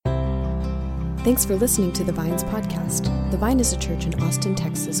Thanks for listening to the Vines podcast. The Vine is a church in Austin,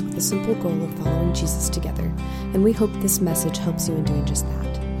 Texas, with the simple goal of following Jesus together, and we hope this message helps you in doing just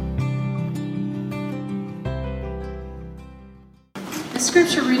that. The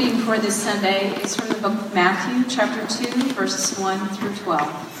scripture reading for this Sunday is from the book of Matthew, chapter 2, verses 1 through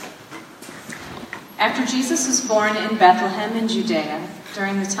 12. After Jesus was born in Bethlehem in Judea,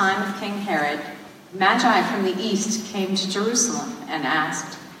 during the time of King Herod, Magi from the east came to Jerusalem and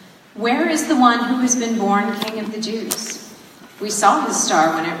asked, "Where is the one who has been born King of the Jews? We saw his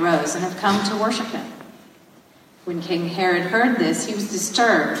star when it rose and have come to worship him." When King Herod heard this, he was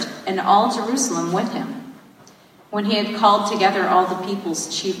disturbed, and all Jerusalem with him. When he had called together all the people's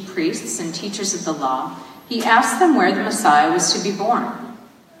chief priests and teachers of the law, he asked them where the Messiah was to be born.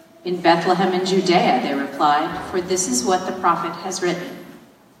 "In Bethlehem in Judea," they replied, "for this is what the prophet has written.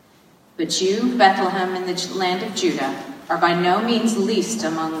 But you, Bethlehem, in the land of Judah, are by no means least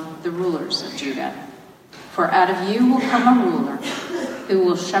among the rulers of Judah. For out of you will come a ruler who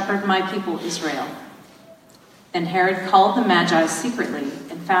will shepherd my people Israel." Then Herod called the Magi secretly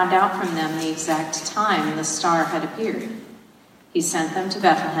and found out from them the exact time the star had appeared. He sent them to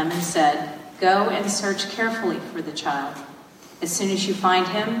Bethlehem and said, "Go and search carefully for the child. As soon as you find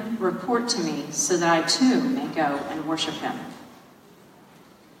him, report to me so that I too may go and worship him."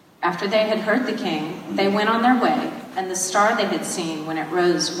 After they had heard the king, they went on their way, and the star they had seen when it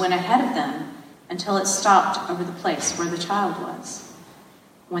rose went ahead of them until it stopped over the place where the child was.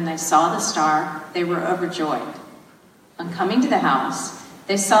 When they saw the star, they were overjoyed. On coming to the house,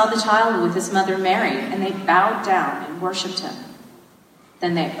 they saw the child with his mother Mary, and they bowed down and worshipped him.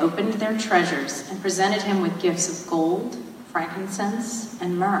 Then they opened their treasures and presented him with gifts of gold, frankincense,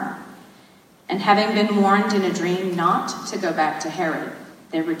 and myrrh. And having been warned in a dream not to go back to Herod,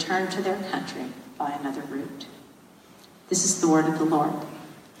 they returned to their country by another route. This is the word of the Lord.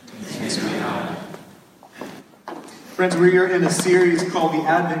 Thanks be to God. Friends, we are in a series called The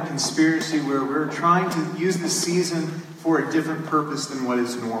Advent Conspiracy, where we're trying to use this season for a different purpose than what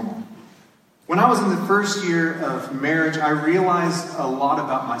is normal. When I was in the first year of marriage, I realized a lot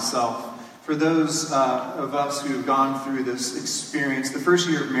about myself. For those of us who have gone through this experience, the first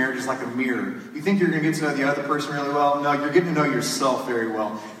year of marriage is like a mirror. You think you're going to get to know the other person really well? No, you're getting to know yourself very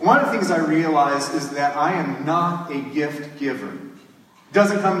well. And one of the things I realized is that I am not a gift giver. It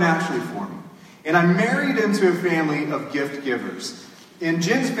doesn't come naturally for me. And I'm married into a family of gift givers. In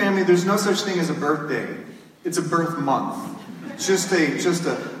Jen's family, there's no such thing as a birthday. It's a birth month. It's just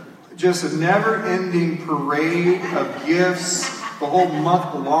a never-ending parade of gifts. The whole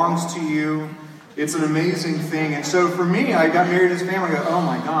month belongs to you. It's an amazing thing. And so for me, I got married as a family. I go, oh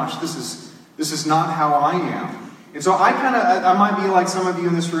my gosh, this is not how I am. And so I might be like some of you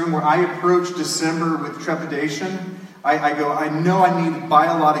in this room where I approach December with trepidation. I go, I know I need to buy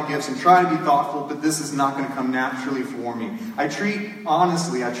a lot of gifts and try to be thoughtful, but this is not going to come naturally for me. I treat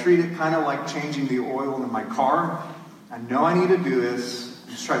it kind of like changing the oil in my car. I know I need to do this.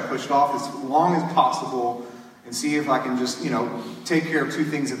 I just try to push it off as long as possible and see if I can just, take care of two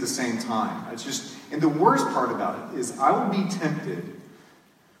things at the same time. And the worst part about it is I will be tempted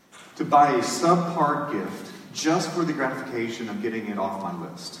to buy a subpar gift just for the gratification of getting it off my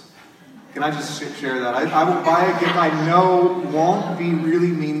list. Can I just share that? I will buy a gift I know won't be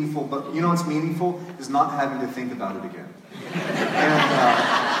really meaningful, but what's meaningful is not having to think about it again.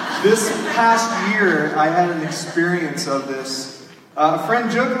 And this past year, I had an experience of this. A friend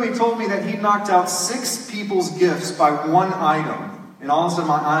jokingly told me that he knocked out 6 people's gifts by one item. And all of a sudden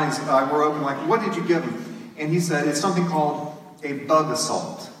my eyes were open like, what did you give him? And he said, it's something called a bug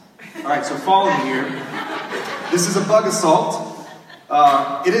assault. All right, so follow me here. This is a bug assault.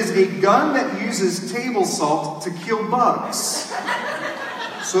 It is a gun that uses table salt to kill bugs.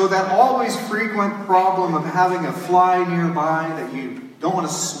 So that always frequent problem of having a fly nearby that you don't want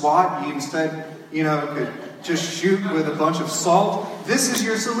to swat, you instead, could just shoot with a bunch of salt. This is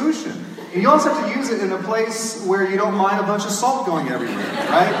your solution. And you also have to use it in a place where you don't mind a bunch of salt going everywhere,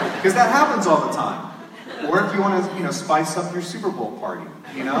 right? Because that happens all the time. Or if you want to, spice up your Super Bowl party,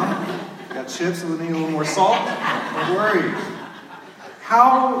 got chips and need a little more salt, don't worry.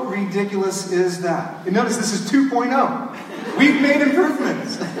 How ridiculous is that? And notice this is 2.0. We've made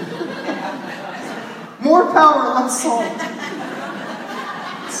improvements. More power, less salt.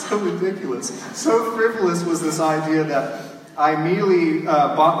 So ridiculous. So frivolous was this idea that I immediately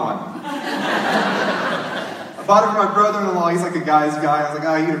bought one. I bought it for my brother-in-law. He's like a guy's guy. I was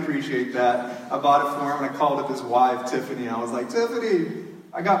like, you'd appreciate that. I bought it for him, and I called up his wife, Tiffany. I was like, Tiffany,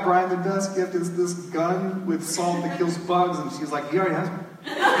 I got Brian the best gift. It's this gun with salt that kills bugs. And she's like, he already has one.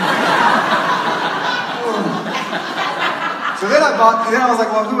 So then I was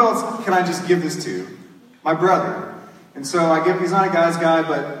like, well, who else can I just give this to? My brother. And so he's not a guy's guy,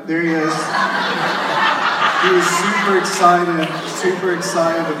 but there he is. He was super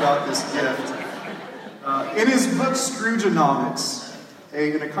excited about this gift. In his book, Scroogeonomics,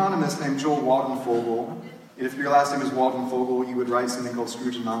 an economist named Joel Waldenfogel, and if your last name is Waldenfogel, you would write something called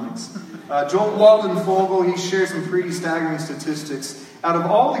Scroogeonomics. Joel Waldenfogel, he shares some pretty staggering statistics. Out of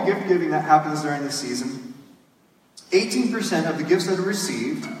all the gift giving that happens during the season, 18% of the gifts that are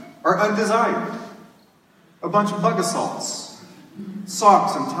received are undesired. A bunch of bug assaults,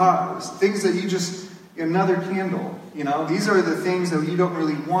 socks and ties, things that you just, another candle, these are the things that you don't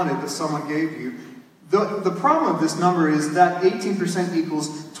really wanted that someone gave you. The problem of this number is that 18% equals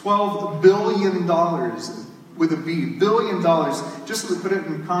 $12 billion with a B, $billion. Just to put it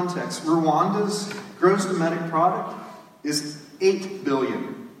in context, Rwanda's gross domestic product is $8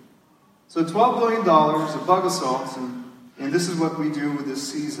 billion. So $12 billion of bug assaults, and this is what we do with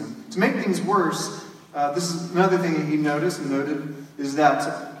this season. To make things worse, this is another thing that he noted, is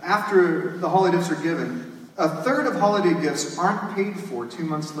that after the holiday gifts are given, a third of holiday gifts aren't paid for 2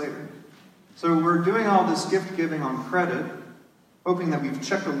 months later. So we're doing all this gift giving on credit, hoping that we've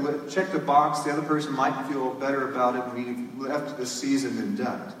checked a box, the other person might feel better about it, and we've left this season in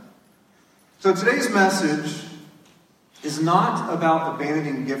debt. So today's message is not about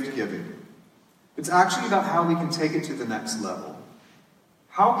abandoning gift giving. It's actually about how we can take it to the next level.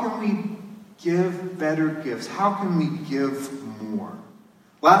 How can we give better gifts? How can we give more?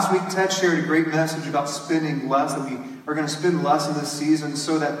 Last week, Ted shared a great message about spending less, that we are going to spend less in this season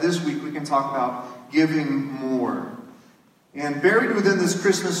so that this week we can talk about giving more. And buried within this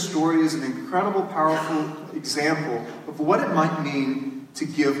Christmas story is an incredible, powerful example of what it might mean to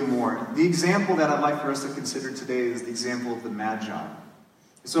give more. The example that I'd like for us to consider today is the example of the Magi.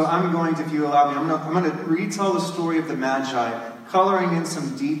 So I'm going to, if you allow me, I'm going to retell the story of the Magi, coloring in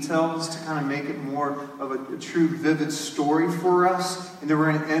some details to kind of make it more of a true vivid story for us. And then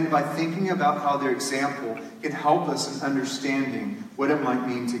we're going to end by thinking about how their example can help us in understanding what it might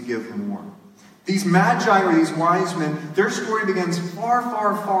mean to give more. These Magi, or these wise men, their story begins far,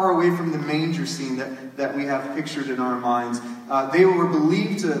 far, far away from the manger scene that we have pictured in our minds. They were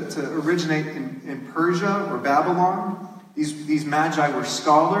believed to originate in Persia or Babylon. These Magi were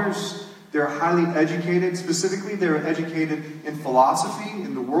scholars. They're highly educated. Specifically, they were educated in philosophy,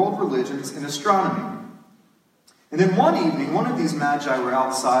 in the world religions, and astronomy. And then one evening, one of these Magi were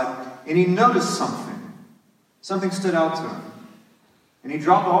outside, and he noticed something. Something stood out to him. And he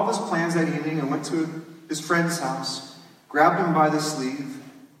dropped all of his plans that evening and went to his friend's house, grabbed him by the sleeve,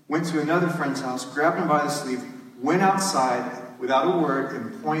 went to another friend's house, grabbed him by the sleeve, went outside without a word,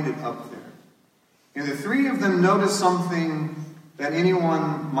 and pointed up there. And the three of them noticed something that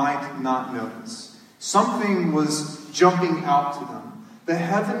anyone might not notice. Something was jumping out to them. The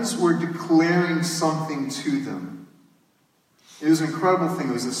heavens were declaring something to them. It was an incredible thing.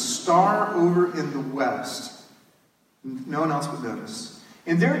 It was a star over in the west. No one else would notice.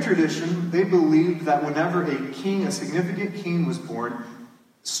 In their tradition, they believed that whenever a significant king was born,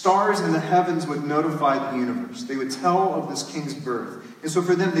 stars in the heavens would notify the universe. They would tell of this king's birth. And so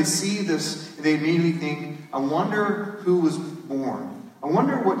for them, they see this, and they immediately think, I wonder who was born. I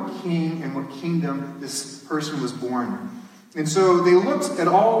wonder what king and what kingdom this person was born in. And so they looked at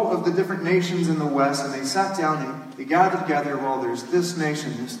all of the different nations in the West, and they sat down and they gathered together, well, there's this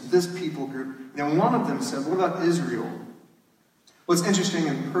nation, there's this people group. And then one of them said, what about Israel? What's interesting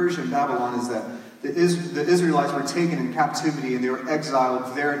in Persia and Babylon is that the Israelites were taken in captivity and they were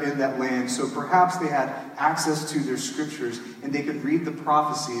exiled there in that land. So perhaps they had access to their scriptures and they could read the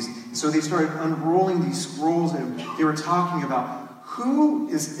prophecies. And so they started unrolling these scrolls and they were talking about who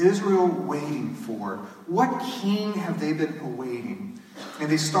is Israel waiting for? What king have they been awaiting? And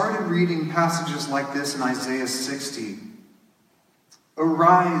they started reading passages like this in Isaiah 60.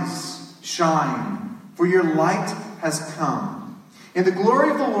 Arise, shine, for your light has come. And the glory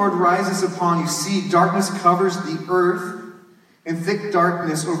of the Lord rises upon you. See, darkness covers the earth, and thick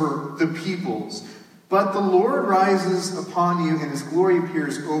darkness over the peoples. But the Lord rises upon you, and his glory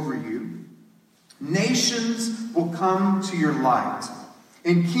appears over you. Nations will come to your light,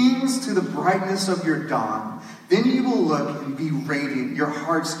 and kings to the brightness of your dawn. Then you will look and be radiant. Your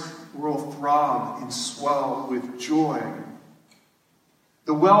hearts will throb and swell with joy.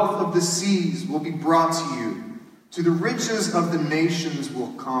 The wealth of the seas will be brought to you. To the riches of the nations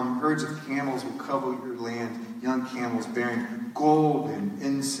will come. Herds of camels will cover your land, young camels bearing gold and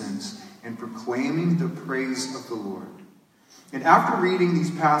incense and proclaiming the praise of the Lord. And after reading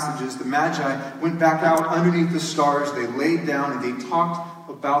these passages, the Magi went back out underneath the stars. They laid down and they talked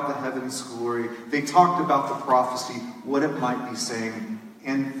about the heaven's glory. They talked about the prophecy, what it might be saying.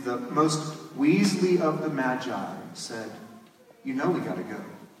 And the most Weasley of the Magi said, we got to go.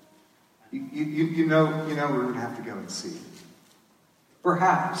 You know we're going to have to go and see.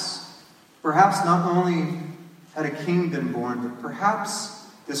 Perhaps not only had a king been born, but perhaps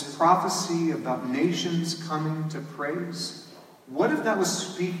this prophecy about nations coming to praise, what if that was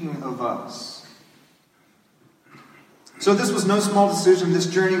speaking of us? So this was no small decision. This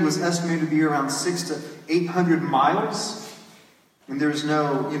journey was estimated to be around 600 to 800 miles. And there's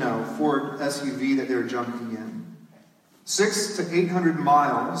no, Ford SUV that they're jumping in. 600 to 800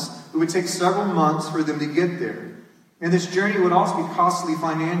 miles. It would take several months for them to get there. And this journey would also be costly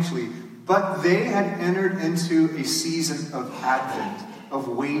financially. But they had entered into a season of Advent, of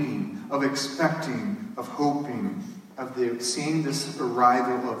waiting, of expecting, of hoping, of seeing this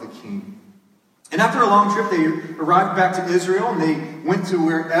arrival of the King. And after a long trip, they arrived back to Israel, and they went to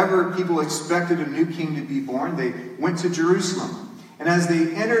wherever people expected a new king to be born. They went to Jerusalem. And as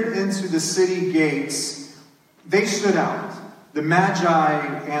they entered into the city gates, they stood out. The Magi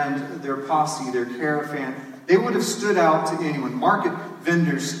and their posse, their caravan, they would have stood out to anyone. Market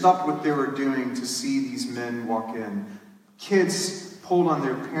vendors stopped what they were doing to see these men walk in. Kids pulled on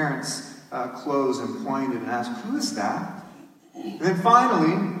their parents' clothes and pointed and asked, "Who is that?" And then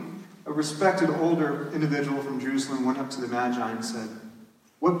finally, a respected older individual from Jerusalem went up to the Magi and said,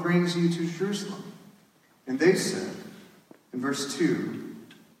 "What brings you to Jerusalem?" And they said, in verse 2,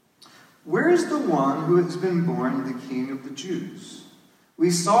 "Where is the one who has been born the King of the Jews?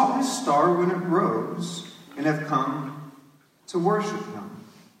 We saw his star when it rose and have come to worship him."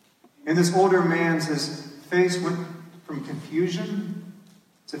 And this older man's face went from confusion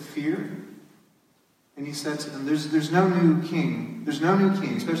to fear. And he said to them, there's no new king. There's no new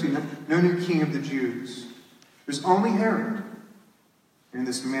king, especially no new king of the Jews. There's only Herod. And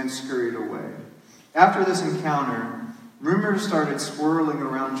this man scurried away. After this encounter, rumors started swirling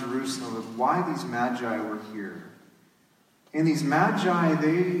around Jerusalem of why these Magi were here. And these Magi,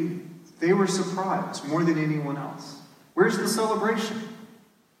 they were surprised more than anyone else. Where's the celebration?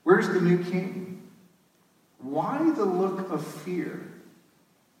 Where's the new king? Why the look of fear?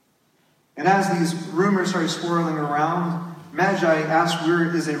 And as these rumors started swirling around, Magi asked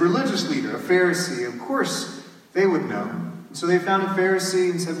where is a religious leader, a Pharisee. Of course, they would know. And so they found a Pharisee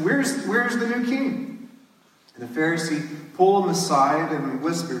and said, Where's the new king? And the Pharisee pulled him aside and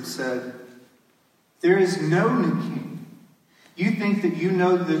whispered, said, "There is no new king. You think that you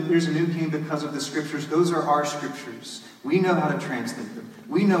know that there's a new king because of the scriptures. Those are our scriptures. We know how to translate them.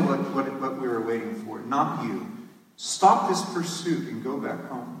 We know what we were waiting for, not you. Stop this pursuit and go back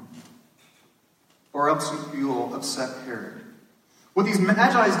home. Or else you will upset Herod." What these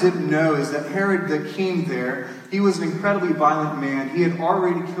Magi didn't know is that Herod, the king there, he was an incredibly violent man. He had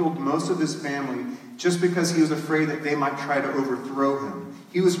already killed most of his family just because he was afraid that they might try to overthrow him.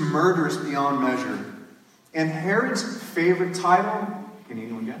 He was murderous beyond measure. And Herod's favorite title, can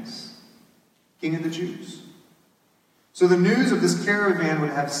anyone guess? King of the Jews. So the news of this caravan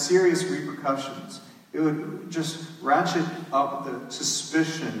would have serious repercussions. It would just ratchet up the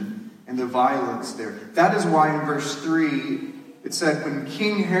suspicion and the violence there. That is why in verse 3, it said, when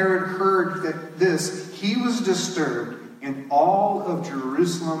King Herod heard this, he was disturbed, and all of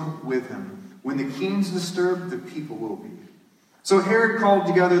Jerusalem with him. When the king's disturbed, the people will be. So Herod called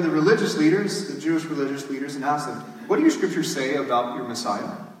together the religious leaders, the Jewish religious leaders, and asked them, "What do your scriptures say about your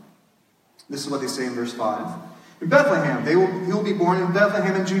Messiah?" This is what they say in verse 5. "In Bethlehem, he will be born in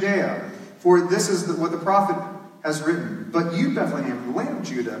Bethlehem in Judea. For this is what the prophet has written. But you, Bethlehem, the land of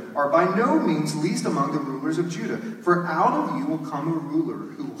Judah, are by no means least among the rulers of Judah. For out of you will come a ruler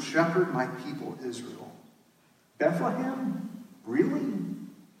who will shepherd my people Israel." Bethlehem? Really?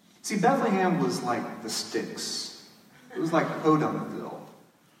 See, Bethlehem was like the sticks. It was like Podomville.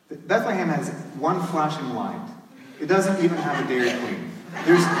 Bethlehem has one flashing light. It doesn't even have a Dairy Queen.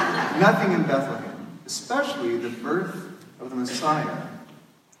 There's nothing in Bethlehem, especially the birth of the Messiah.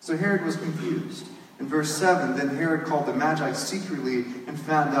 So Herod was confused. In verse 7, then Herod called the Magi secretly and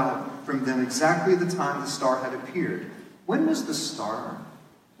found out from them exactly the time the star had appeared. When was the star?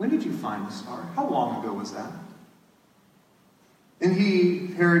 When did you find the star? How long ago was that? And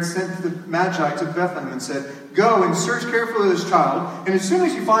Herod, sent the Magi to Bethlehem and said, "Go and search carefully this child, and as soon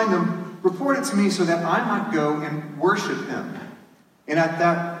as you find him, report it to me so that I might go and worship him." And at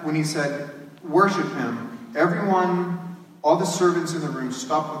that, when he said, "worship him," everyone, all the servants in the room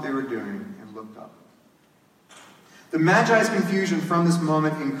stopped what they were doing and looked up. The Magi's confusion from this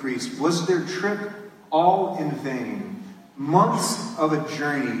moment increased. Was their trip all in vain? Months of a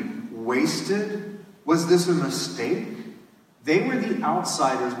journey wasted? Was this a mistake? They were the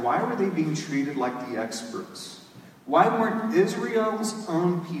outsiders. Why were they being treated like the experts? Why weren't Israel's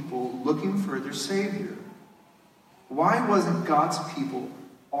own people looking for their Savior? Why wasn't God's people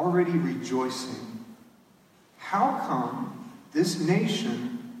already rejoicing? How come this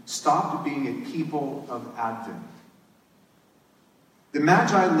nation stopped being a people of Advent? The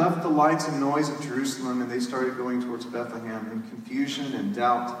Magi left the lights and noise of Jerusalem, and they started going towards Bethlehem in confusion and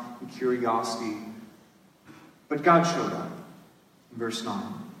doubt and curiosity. But God showed up. In verse 9.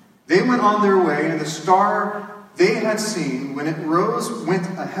 They went on their way, and the star they had seen, when it rose, went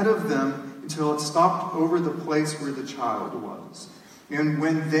ahead of them until it stopped over the place where the child was. And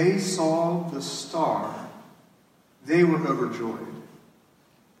when they saw the star, they were overjoyed.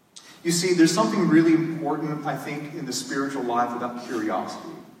 You see, there's something really important, I think, in the spiritual life about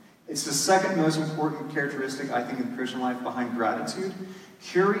curiosity. It's the second most important characteristic, I think, in the Christian life behind gratitude.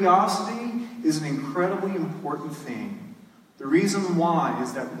 Curiosity is an incredibly important thing. The reason why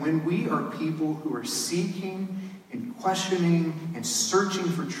is that when we are people who are seeking and questioning and searching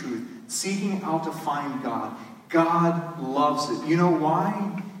for truth, seeking out to find God, God loves it. You know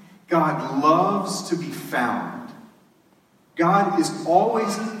why? God loves to be found. God is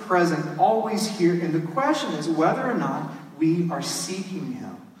always present, always here. And the question is whether or not we are seeking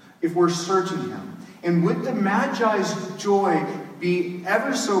Him, if we're searching Him. And would the Magi's joy be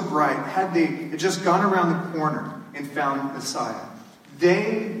ever so bright had they just gone around the corner and found Messiah?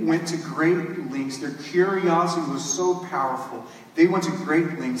 They went to great lengths. Their curiosity was so powerful. They went to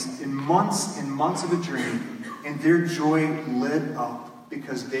great lengths in months and months of a journey, and their joy lit up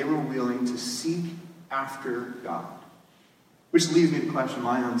because they were willing to seek after God. Which leads me to question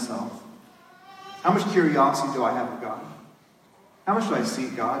my own self. How much curiosity do I have of God? How much do I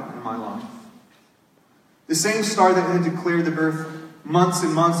seek God in my life? The same star that had declared the birth months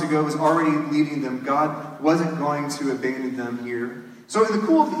and months ago was already leading them. God wasn't going to abandon them here. So in the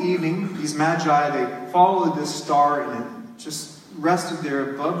cool of the evening, these Magi, they followed this star, and it just rested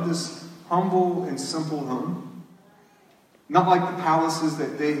there above this humble and simple home. Not like the palaces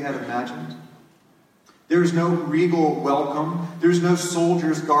that they had imagined. There's no regal welcome. There's no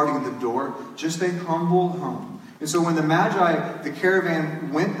soldiers guarding the door. Just a humble home. And so when the Magi, the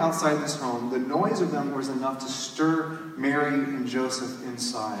caravan, went outside this home, the noise of them was enough to stir Mary and Joseph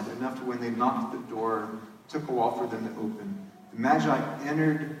inside. Enough to when they knocked at the door, it took a while for them to open. The Magi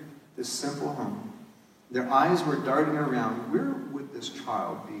entered this simple home. Their eyes were darting around. Where would this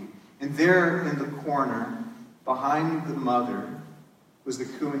child be? And there in the corner, behind the mother, was the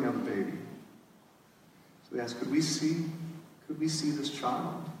cooing of a baby. So they asked, could we see this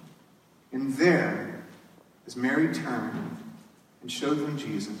child? And there, as Mary turned and showed them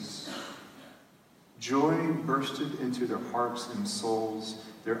Jesus, joy bursted into their hearts and souls.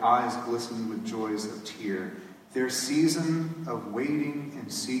 Their eyes glistened with joys of tear. Their season of waiting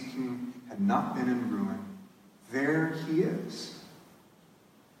and seeking had not been in ruin. There he is.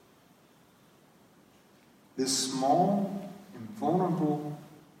 This small and vulnerable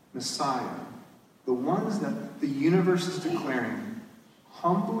Messiah, the ones that the universe is declaring,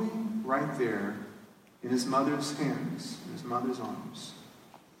 humbly right there in his mother's hands, in his mother's arms.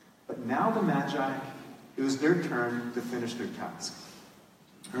 But now the Magi, it was their turn to finish their task.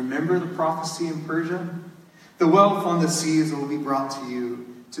 Remember the prophecy in Persia? The wealth on the seas will be brought to you.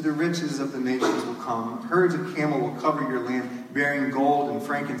 To the riches of the nations will come. Herds of camel will cover your land, bearing gold and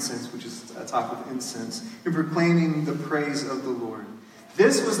frankincense, which is a type of incense, and proclaiming the praise of the Lord.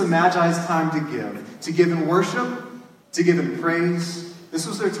 This was the Magi's time to give in worship, to give in praise. This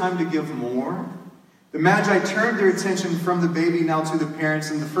was their time to give more. The Magi turned their attention from the baby now to the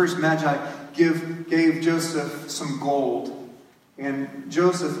parents, and the first Magi gave Joseph some gold. And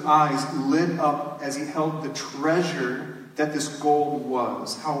Joseph's eyes lit up as he held the treasure that this gold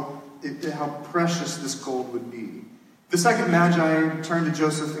was, how precious this gold would be. The second Magi turned to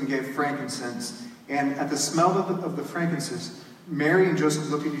Joseph and gave frankincense. And at the smell of the frankincense, Mary and Joseph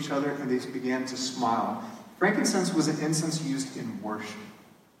looked at each other and they began to smile. Frankincense was an incense used in worship.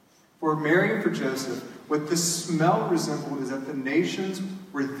 For Mary and for Joseph, what this smell resembled is that the nations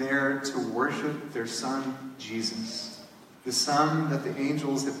were there to worship their son, Jesus. The son that the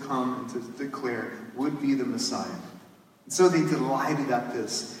angels have come to declare would be the Messiah. And so they delighted at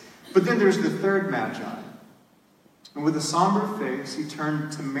this. But then there's the third Magi. And with a somber face, he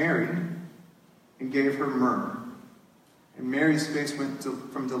turned to Mary and gave her myrrh. And Mary's face went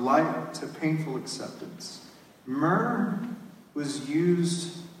from delight to painful acceptance. Myrrh was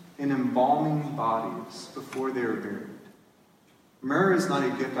used in embalming bodies before they were buried. Myrrh is not a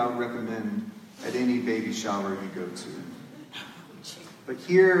gift I would recommend at any baby shower you go to. But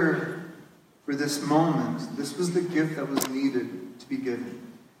here For this moment, this was the gift that was needed to be given.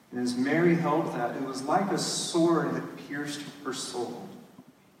 And as Mary held that, it was like a sword that pierced her soul.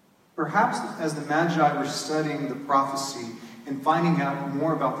 Perhaps as the Magi were studying the prophecy and finding out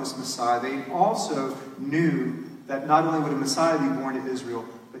more about this Messiah, they also knew that not only would a Messiah be born to Israel,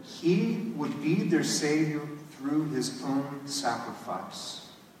 but he would be their Savior through his own sacrifice.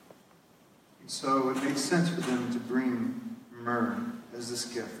 And so it made sense for them to bring myrrh as this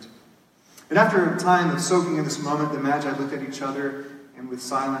gift. And after a time of soaking in this moment, the Magi looked at each other, and with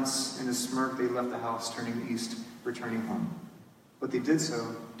silence and a smirk, they left the house, turning east, returning home. But they did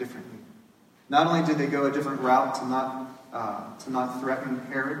so differently. Not only did they go a different route to not threaten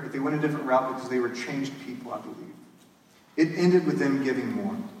Herod, but they went a different route because they were changed people, I believe. It ended with them giving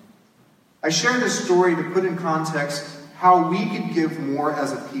more. I share this story to put in context how we could give more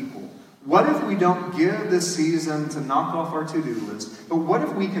as a people. What if we don't give this season to knock off our to-do list, but what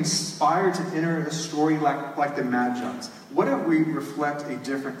if we conspire to enter a story like the Magi's? What if we reflect a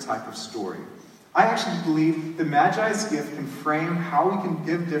different type of story? I actually believe the Magi's gift can frame how we can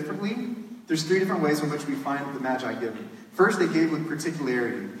give differently. There's 3 different ways in which we find the Magi giving. First, they gave with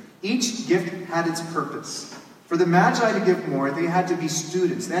particularity. Each gift had its purpose. For the Magi to give more, they had to be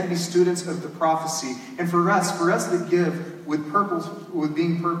students. They had to be students of the prophecy. And for us to give with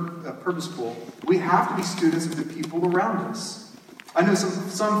being purposeful, we have to be students of the people around us. I know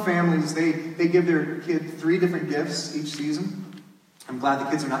some families, they give their kid 3 different gifts each season. I'm glad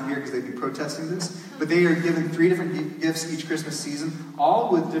the kids are not here because they'd be protesting this. But they are given 3 different gifts each Christmas season,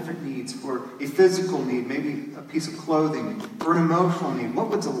 all with different needs. For a physical need, maybe a piece of clothing. For an emotional need, what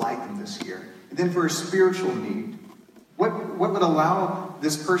would delight them this year? And then for a spiritual need, what would allow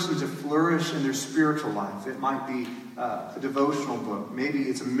this person to flourish in their spiritual life? It might be a devotional book. Maybe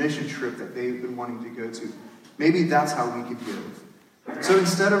it's a mission trip that they've been wanting to go to. Maybe that's how we could give. So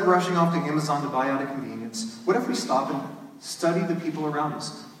instead of rushing off to Amazon to buy out a convenience, what if we stop and study the people around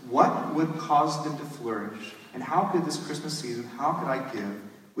us? What would cause them to flourish? And how could this Christmas season, how could I give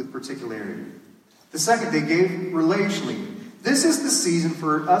with particularity? The second, they gave relationally. This is the season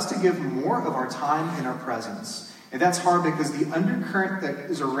for us to give more of our time and our presence. And that's hard because the undercurrent that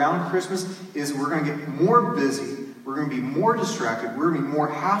is around Christmas is we're going to get more busy, we're going to be more distracted, we're going to be more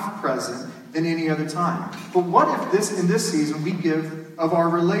half-present than any other time. But what if in this season we give of our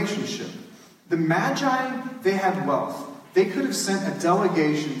relationship? The Magi, they had wealth. They could have sent a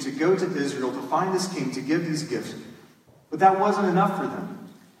delegation to go to Israel to find this king, to give these gifts. But that wasn't enough for them.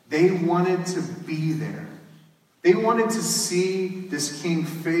 They wanted to be there. They wanted to see this king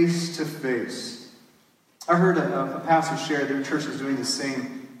face to face. I heard a pastor share their church was doing the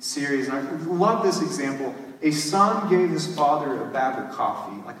same series, and I love this example. A son gave his father a bag of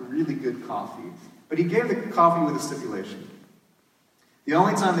coffee, like a really good coffee, but he gave the coffee with a stipulation. The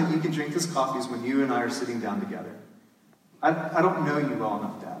only time that you can drink this coffee is when you and I are sitting down together. I don't know you well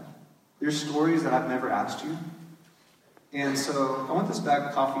enough, Dad. There's stories that I've never asked you, and so I want this bag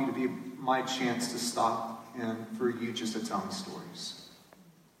of coffee to be my chance to stop and for you just to tell me stories.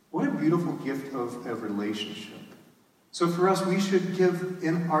 What a beautiful gift of a relationship. So for us, we should give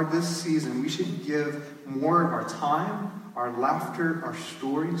this season, we should give more of our time, our laughter, our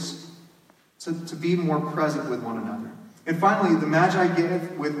stories, to be more present with one another. And finally, the Magi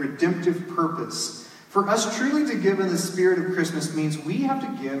give with redemptive purpose. For us truly to give in the spirit of Christmas means we have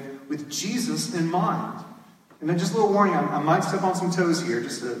to give with Jesus in mind. And then just a little warning, I might step on some toes here,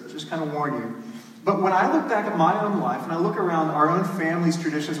 just kind of warn you. But when I look back at my own life and I look around our own family's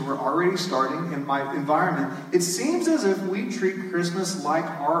traditions we're already starting in my environment, it seems as if we treat Christmas like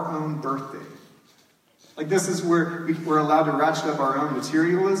our own birthday. Like this is where we're allowed to ratchet up our own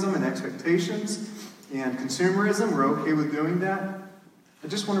materialism and expectations and consumerism. We're okay with doing that. I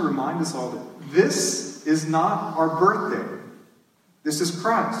just want to remind us all that this is not our birthday. This is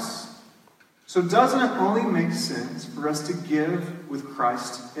Christ. So doesn't it only make sense for us to give with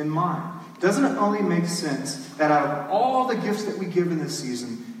Christ in mind? Doesn't it only make sense that out of all the gifts that we give in this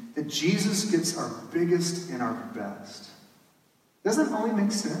season, that Jesus gets our biggest and our best? Doesn't it only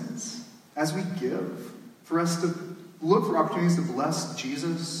make sense as we give for us to look for opportunities to bless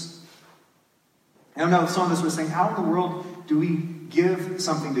Jesus? I don't know if some of us were saying, how in the world do we give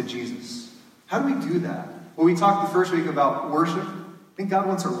something to Jesus? How do we do that? Well, we talked the first week about worship. I think God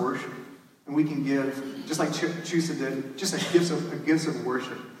wants our worship. And we can give, just like Chusa did, just a gifts of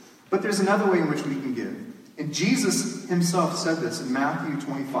worship. But there's another way in which we can give. And Jesus himself said this in Matthew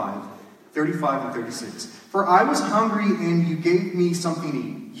 25, 35 and 36. For I was hungry and you gave me something to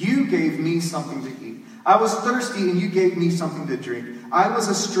eat. You gave me something to eat. I was thirsty and you gave me something to drink. I was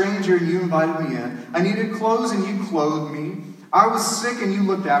a stranger and you invited me in. I needed clothes and you clothed me. I was sick and you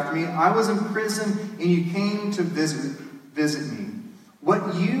looked after me. I was in prison and you came to visit me.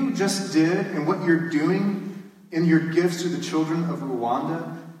 What you just did and what you're doing in your gifts to the children of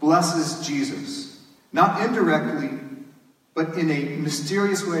Rwanda blesses Jesus. Not indirectly, but in a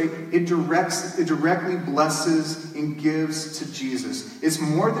mysterious way, it directly blesses and gives to Jesus. It's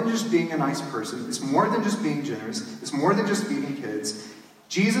more than just being a nice person. It's more than just being generous. It's more than just feeding kids.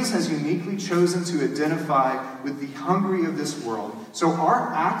 Jesus has uniquely chosen to identify with the hungry of this world. So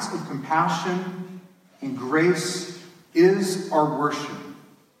our acts of compassion and grace is our worship.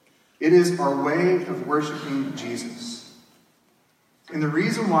 It is our way of worshiping Jesus. And the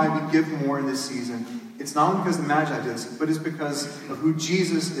reason why we give more in this season, it's not only because the Magi did this, but it's because of who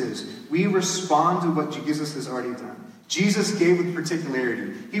Jesus is. We respond to what Jesus has already done. Jesus gave with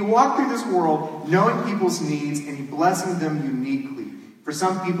particularity. He walked through this world knowing people's needs and he blessing them uniquely. For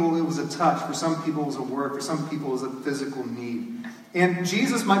some people, it was a touch. For some people, it was a word. For some people, it was a physical need. And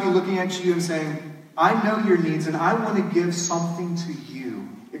Jesus might be looking at you and saying, I know your needs, and I want to give something to you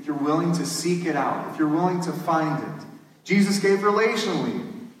if you're willing to seek it out, if you're willing to find it. Jesus gave relationally.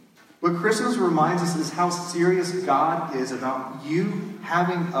 What Christmas reminds us is how serious God is about you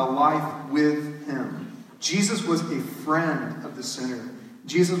having a life with him. Jesus was a friend of the sinner.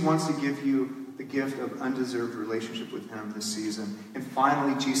 Jesus wants to give you the gift of undeserved relationship with him this season. And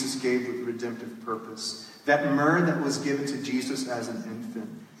finally, Jesus gave with redemptive purpose. That myrrh that was given to Jesus as an infant,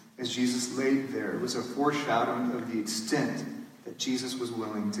 as Jesus laid there, was a foreshadowing of the extent that Jesus was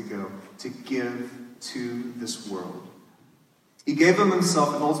willing to go to give to this world. He gave of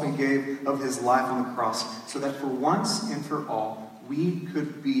himself and ultimately gave of his life on the cross so that for once and for all, we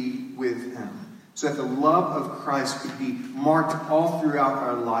could be with him. So that the love of Christ could be marked all throughout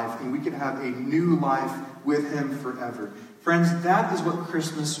our life and we could have a new life with him forever. Friends, that is what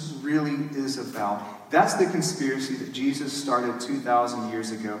Christmas really is about. That's the conspiracy that Jesus started 2,000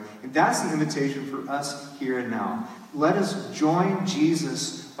 years ago. And that's the invitation for us here and now. Let us join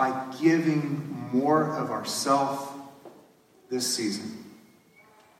Jesus by giving more of ourselves this season.